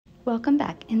Welcome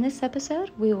back. In this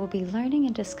episode, we will be learning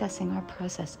and discussing our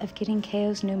process of getting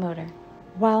KO's new motor.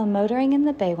 While motoring in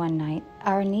the bay one night,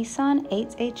 our Nissan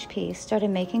 8HP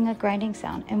started making a grinding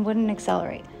sound and wouldn't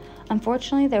accelerate.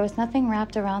 Unfortunately, there was nothing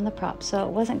wrapped around the prop, so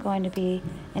it wasn't going to be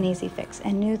an easy fix,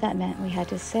 and knew that meant we had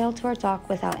to sail to our dock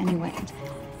without any wind.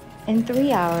 In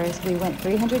 3 hours, we went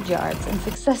 300 yards and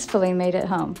successfully made it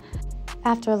home.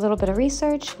 After a little bit of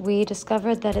research, we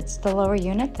discovered that it's the lower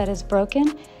unit that is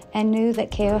broken and knew that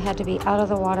KO had to be out of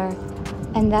the water,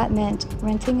 and that meant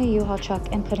renting a U-Haul truck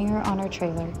and putting her on our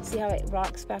trailer. See how it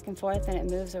rocks back and forth and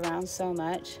it moves around so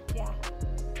much? Yeah.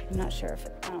 I'm not sure if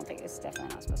I don't think it's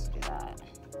definitely not supposed to do that.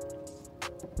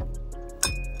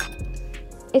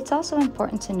 It's also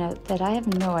important to note that I have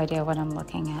no idea what I'm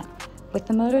looking at. With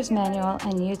the motor's manual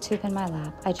and YouTube in my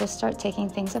lap, I just start taking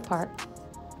things apart.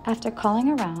 After calling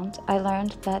around, I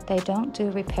learned that they don't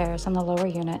do repairs on the lower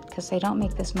unit because they don't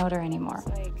make this motor anymore.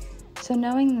 So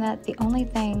knowing that the only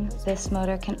thing this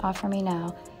motor can offer me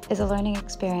now is a learning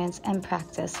experience and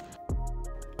practice.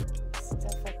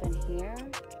 Stuff up in here.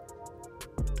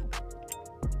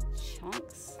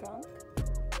 Chunks. Skunk.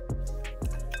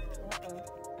 Uh-oh.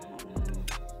 I don't know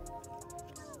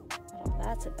what all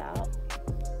that's about.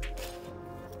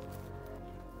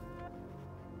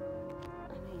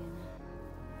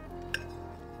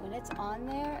 When it's on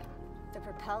there, the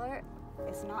propeller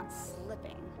is not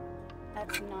slipping.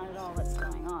 That's not at all what's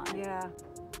going on. Yeah.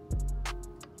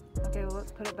 Okay, well,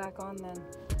 let's put it back on then.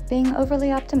 Being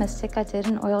overly optimistic, I did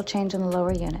an oil change in the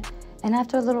lower unit. And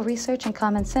after a little research and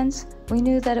common sense, we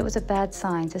knew that it was a bad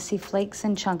sign to see flakes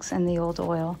and chunks in the old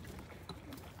oil.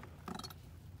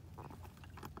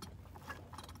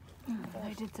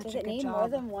 I did such Does a it good need job more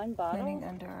than one bottle? cleaning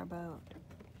under our boat.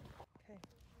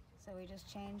 So we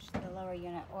just changed the lower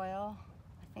unit oil.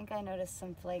 I think I noticed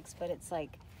some flakes, but it's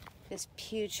like this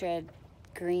putrid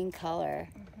green color.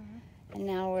 And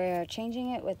now we're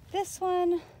changing it with this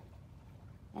one,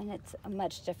 and it's a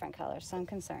much different color, so I'm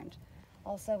concerned.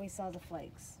 Also, we saw the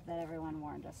flakes that everyone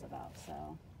warned us about,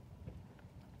 so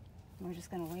we're just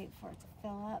gonna wait for it to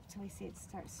fill up till we see it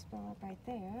start to spill up right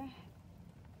there.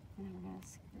 And then we're gonna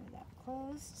screw that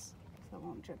closed so it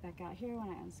won't drip back out here when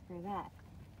I unscrew that.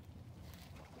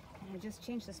 And I just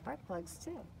changed the spark plugs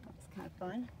too. That's kind of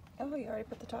fun. Oh, you already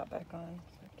put the top back on,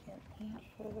 so I can't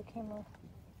show the camera.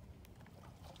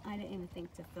 I didn't even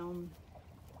think to film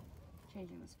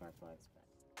changing the spark plugs.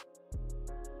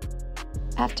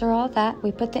 After all that,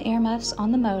 we put the earmuffs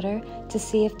on the motor to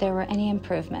see if there were any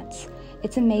improvements.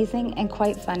 It's amazing and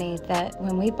quite funny that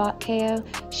when we bought KO,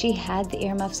 she had the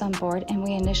earmuffs on board and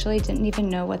we initially didn't even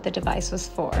know what the device was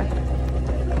for.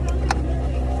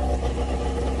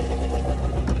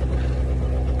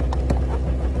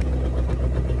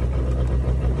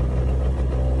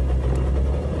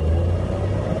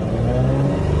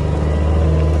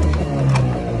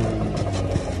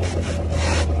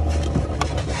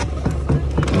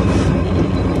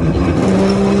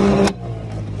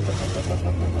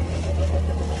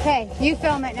 Okay, you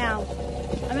film it now.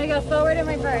 I'm gonna go forward and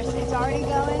reverse. It's already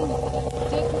going.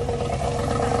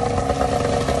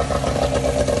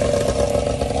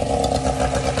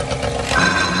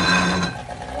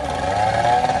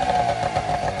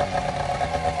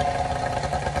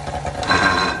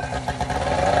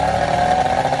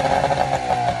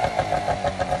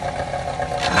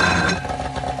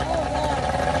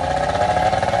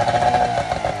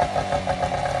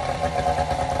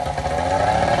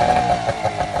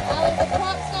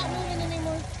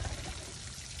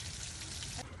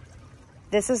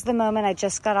 This is the moment I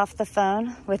just got off the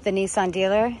phone with the Nissan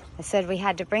dealer. I said we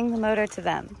had to bring the motor to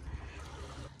them.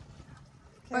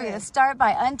 We're gonna start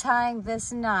by untying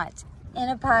this knot in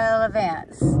a pile of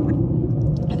ants.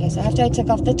 Okay, so after I took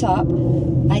off the top,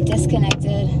 I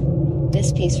disconnected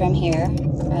this piece from here,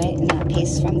 right, and that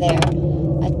piece from there.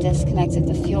 I disconnected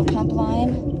the fuel pump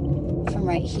line from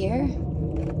right here.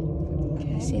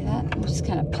 See that? It just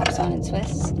kind of pops on and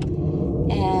twists.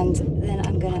 And then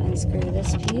I'm gonna unscrew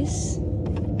this piece.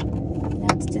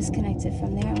 That's disconnected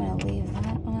from there. I'm going to leave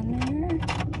that on there.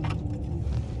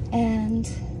 And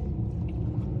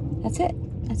that's it.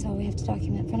 That's all we have to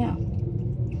document for now.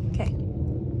 Okay.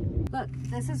 Look,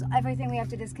 this is everything we have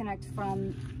to disconnect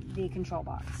from the control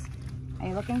box. Are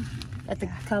you looking at the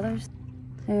colors?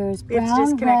 There's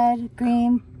brown, red,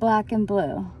 green, black, and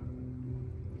blue.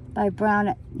 By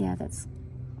brown, yeah, that's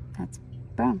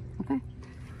brown. Okay.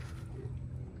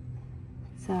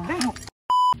 So,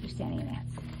 you're standing in ants.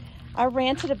 I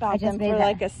ranted about them for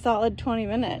like a solid 20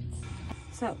 minutes.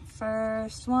 So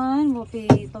first one will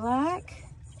be black.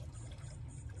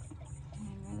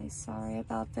 I'm really sorry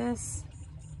about this.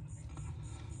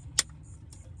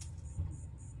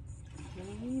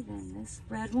 Okay, then this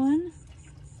red one.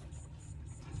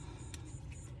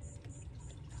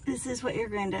 This is what your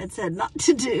granddad said not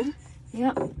to do.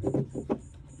 Yep.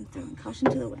 I'm throwing caution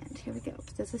to the wind. Here we go.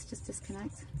 Does this just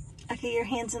disconnect? Okay, your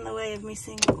hand's in the way of me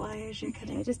seeing what wires you're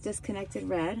cutting. I just disconnected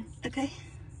red. Okay.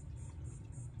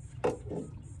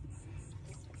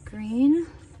 Green.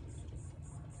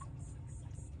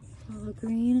 Follow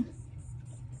green.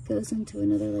 Goes into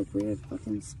another like weird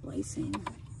fucking splicing.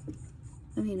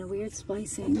 I mean, a weird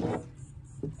splicing.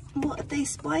 Well, if they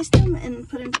spliced them and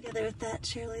put them together with that,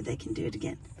 surely they can do it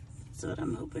again. That's what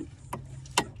I'm hoping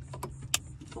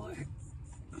for.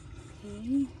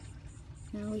 Okay.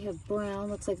 Now we have brown.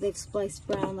 Looks like they've spliced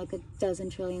brown like a dozen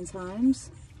trillion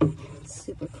times.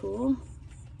 Super cool.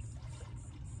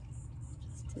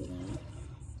 Let's do that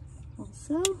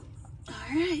also.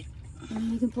 All right. And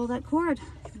then you can pull that cord.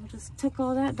 We'll just tuck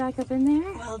all that back up in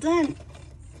there. Well done.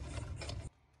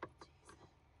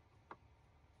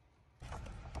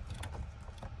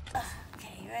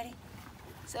 Okay, you ready?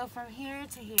 So from here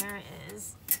to here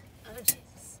is, oh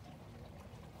Jesus.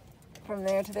 From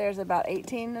there to there is about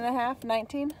 18 and a half,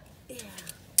 19? Yeah.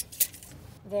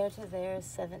 There to there is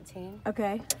 17.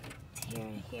 Okay. Here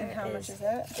and here And how much is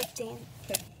that? 15.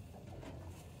 Okay.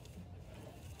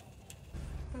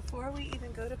 Before we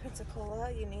even go to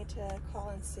Pensacola, you need to call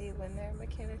and see when their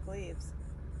mechanic leaves.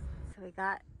 So we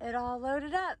got it all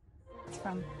loaded up. It's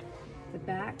from the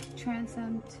back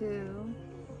transom to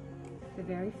the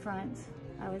very front.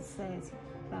 I would say it's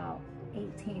about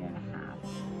 18 and a half.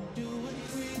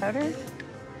 Motor? Okay,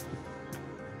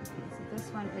 so this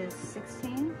one is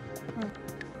 16.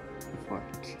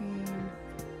 14.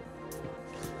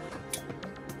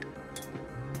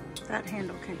 That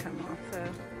handle can come off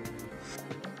though.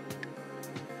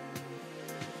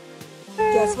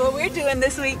 Guess what we're doing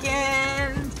this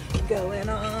weekend? Going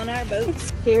on our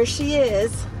boats. Here she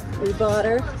is. We bought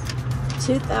her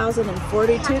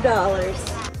 $2,042.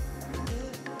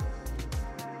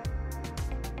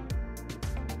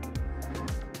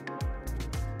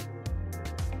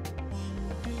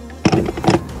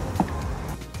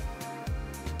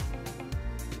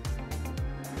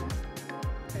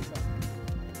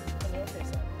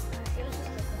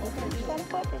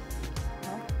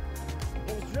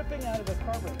 It was dripping out of the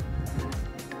carburetor.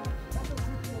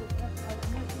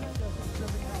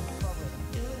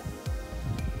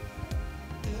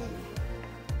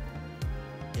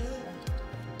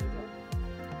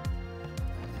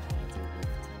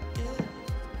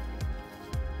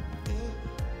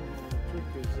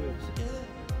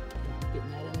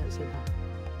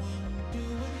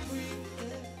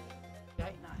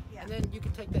 And then you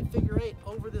can take that figure eight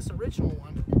over this original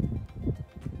one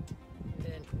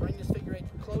and bring this figure eight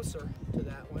closer to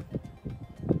that one.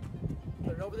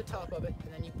 Put it over the top of it,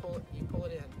 and then you pull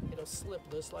it in. It'll slip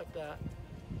just like that.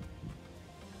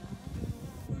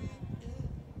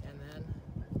 And then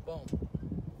boom.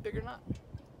 Bigger knot.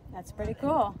 That's pretty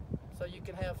cool. So you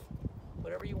can have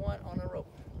whatever you want on a rope.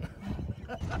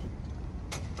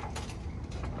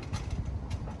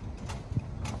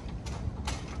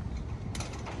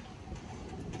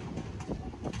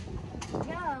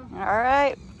 All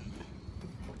right.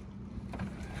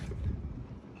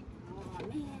 Oh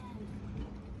man.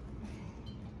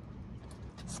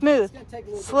 Smooth, It's gonna take a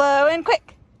little bit. slow, and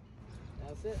quick.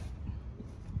 That's it.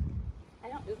 I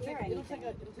don't It'll hear take anything.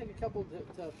 it'll take a couple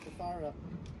to fire up.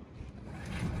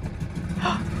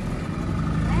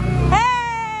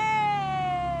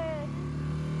 Hey!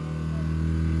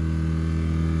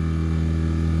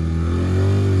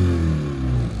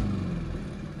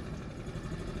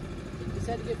 Just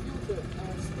had to get fuel to it.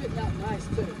 It's spitting out nice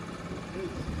too.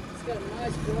 It's got a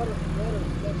nice water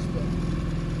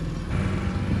spit.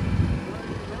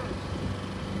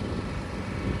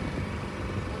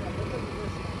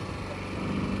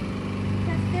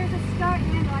 Because there's a start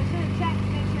handle. I should have checked to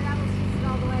make sure that was twisted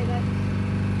all the way, but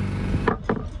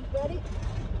Ready?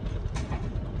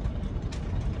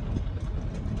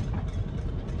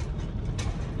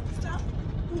 Stop.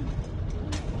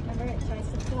 remember it tries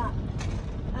to flop.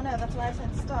 I know, that's why I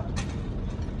said stop.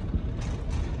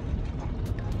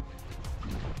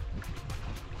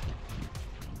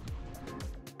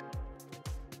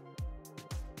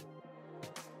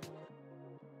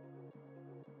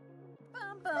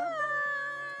 Bum,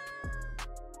 bum.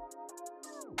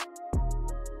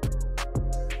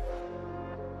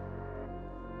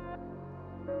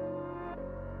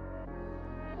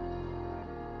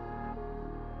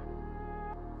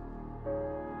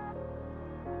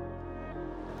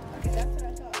 Okay, that's what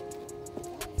I thought.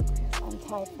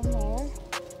 Untie from there.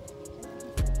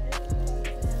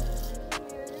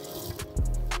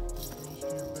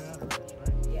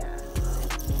 Yeah.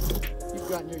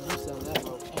 gotten your use out of that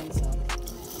boat and some.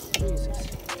 Jesus.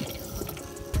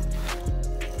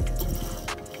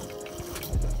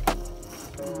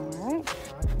 Alright.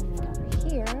 And then over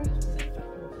here,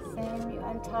 same, you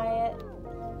untie it.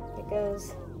 It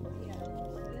goes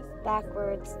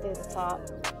backwards through the top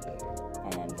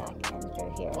and then back in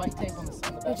through here. White tape on the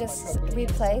back. We just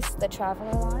replaced the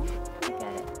traveler line. Look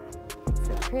at it.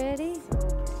 So pretty.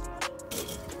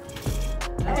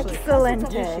 Actually, Excellent.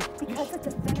 Because it's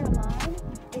a thinner line,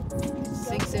 it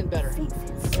sinks in better. sinks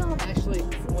in so much. Actually,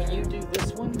 when you do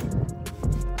this one,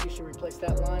 you should replace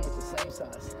that line with the same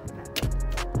size.